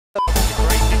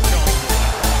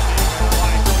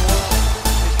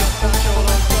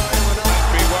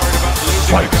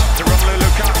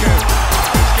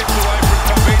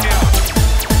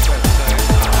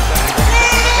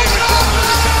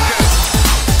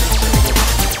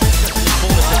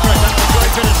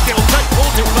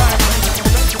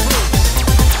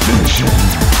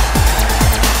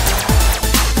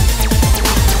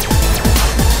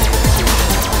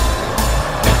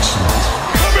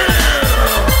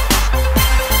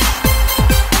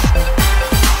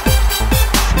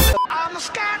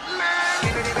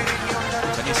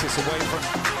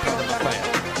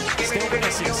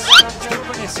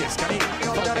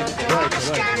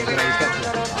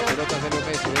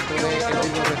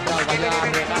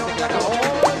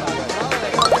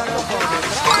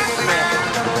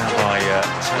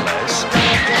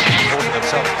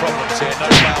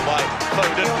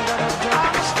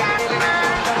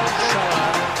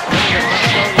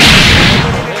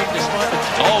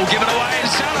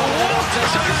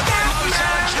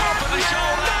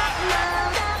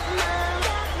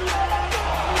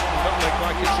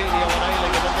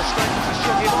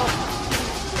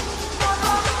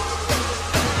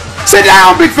Sit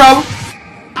down, big fella.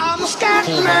 I'm a scat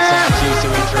man. Due to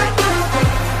injury.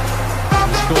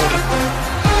 He scored.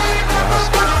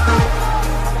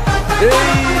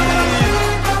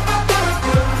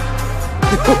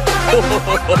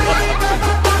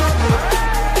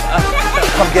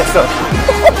 Come get some.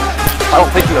 I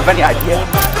don't think you have any idea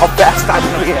how fast I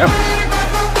really am.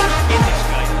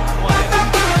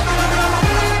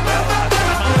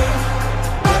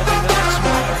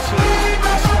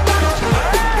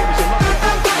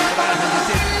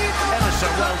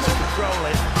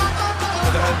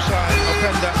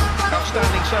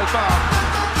 Outstanding so far.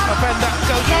 Openda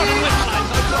goes on and wins.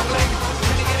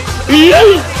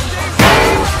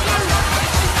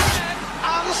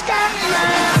 I'm a scat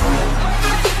man.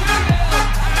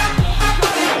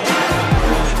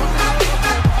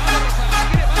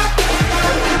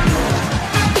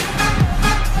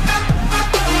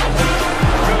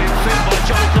 Brilliant fit by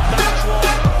Jonathan Maxwell.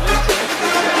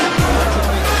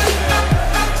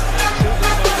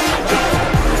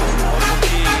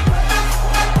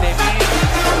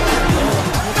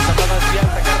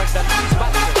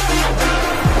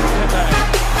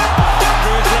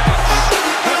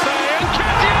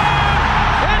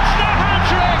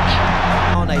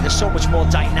 There's so much more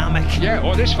dynamic. Yeah,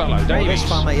 or this fellow, Davies. This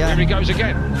fella, yeah. Here he goes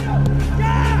again.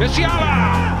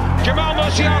 Musiala! Jamal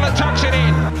Musiala tucks it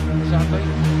in.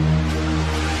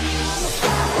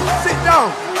 Sit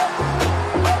down.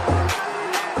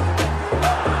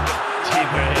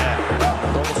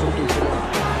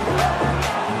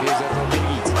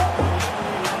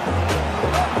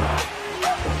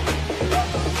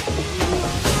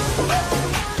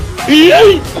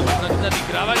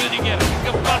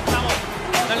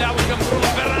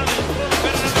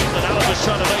 That was a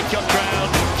shot of Akon ground.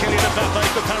 Kylian Mbappe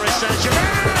for Paris Saint-Germain.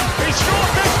 He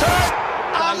scored this time.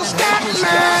 I'm a scat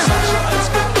man.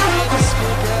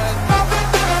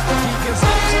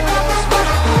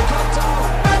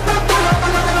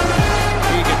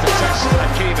 Eager to test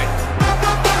Hakimi.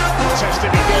 Test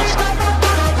him he does.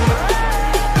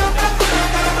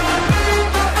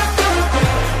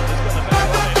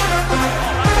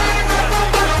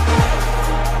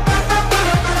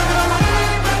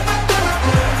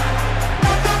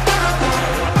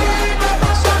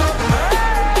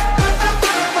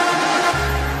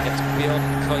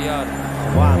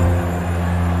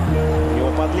 У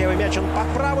него под левый мяч, он под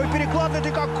правый перекладывает,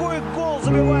 и какой гол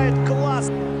забивает, класс!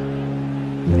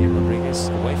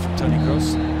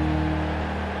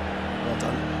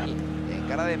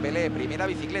 Encara Dembélé, primera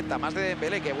bicicleta, más de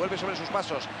Dembélé que vuelve sobre sus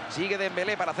pasos, sigue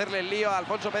Dembélé para hacerle el lío a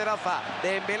Alfonso Pedraza,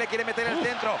 Dembélé quiere meter el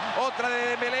centro, otra de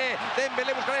Dembélé,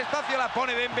 Dembélé busca el espacio, la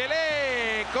pone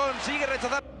Dembélé, consigue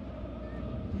rechazar.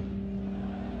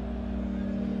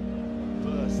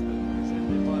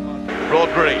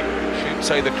 Rodri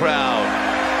shoots over the crowd.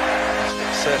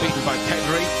 Beaten by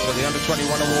Pedri for the Under-21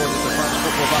 award at the France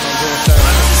Football Ballon d'Or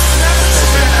ceremony.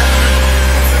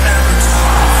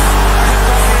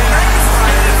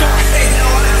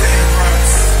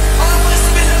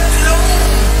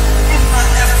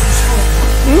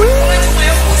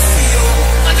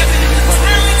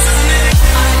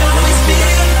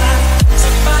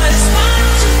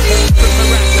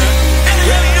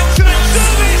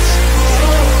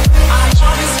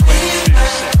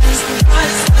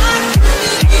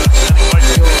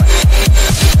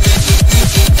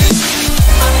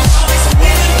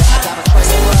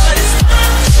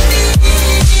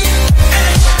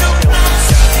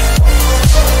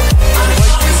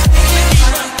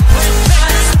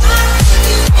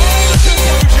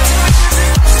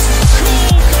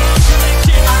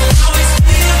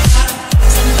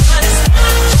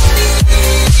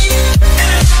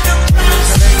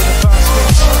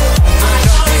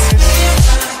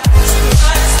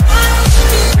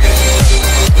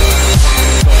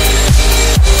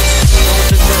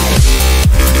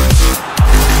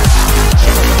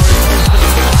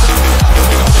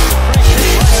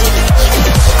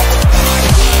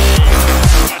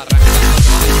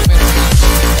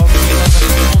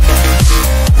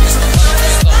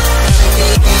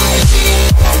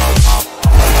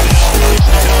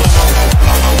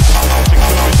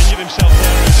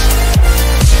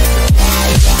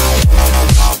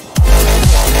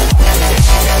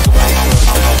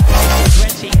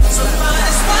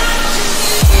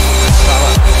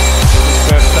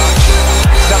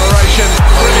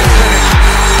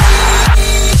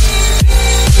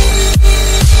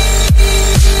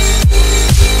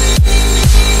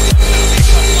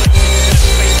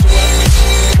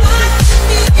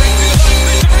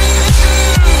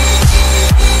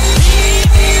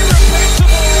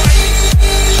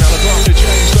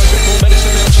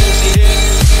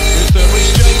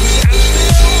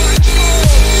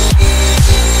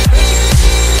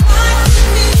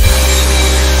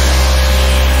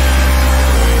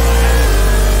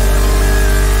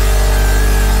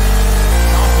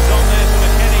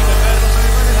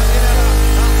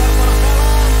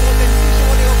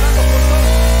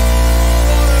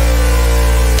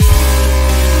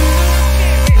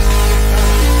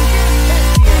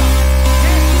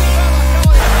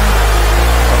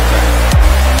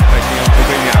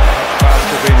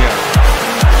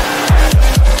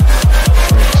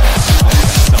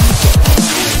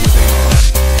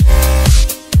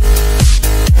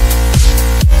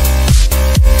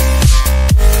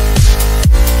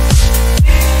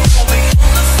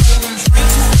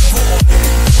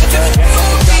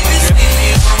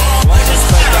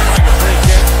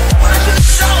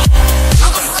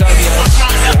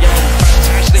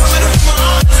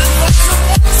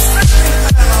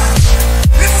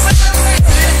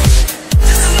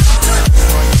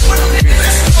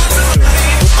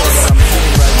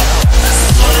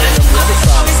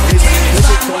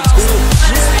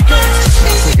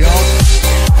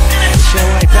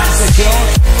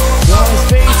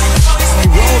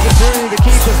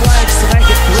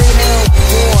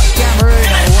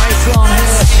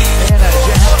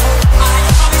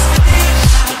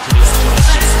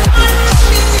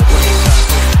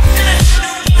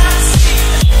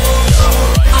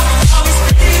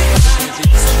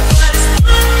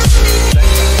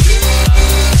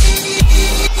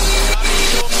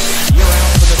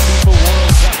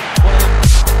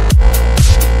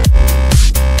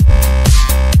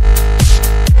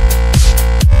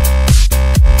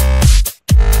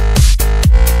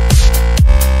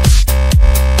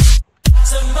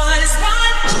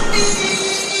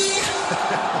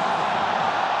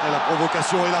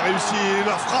 Attention, il a réussi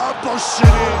la frappe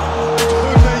enchaînée de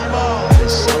Neymar.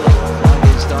 This Salah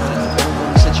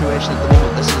is a situation at the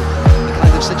moment. This is the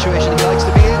kind of situation he likes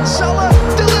to be in. Salah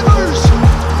delivers,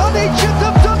 and Egypt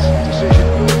have done decision.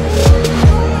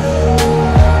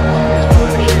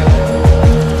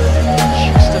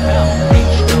 Just about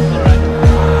reached number 8.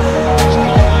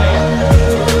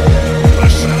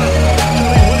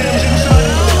 Williams inside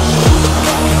out.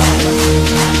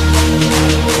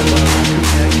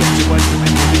 Gets away from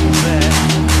him. He's there.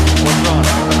 One run.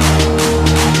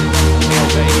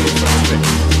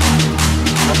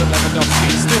 Lewandowski,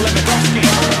 still Lewandowski.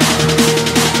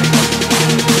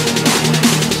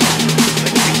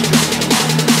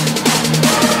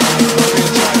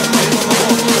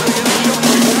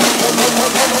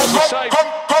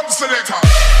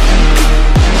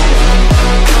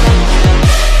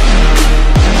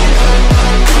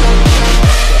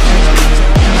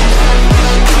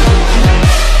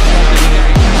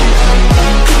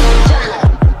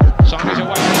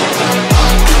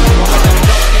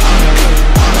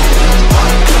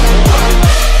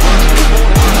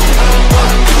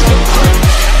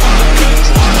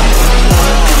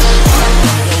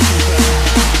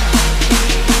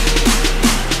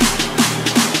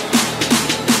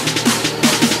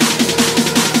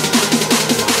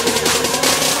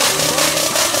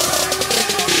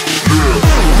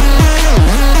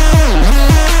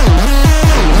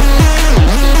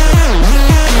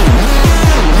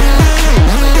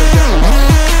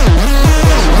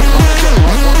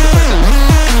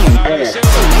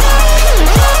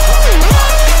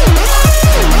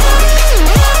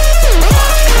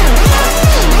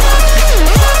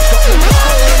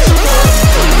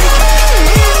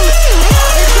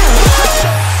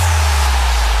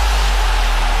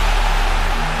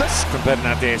 From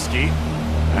Bernardeschi,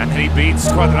 and he beats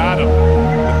Quadrado.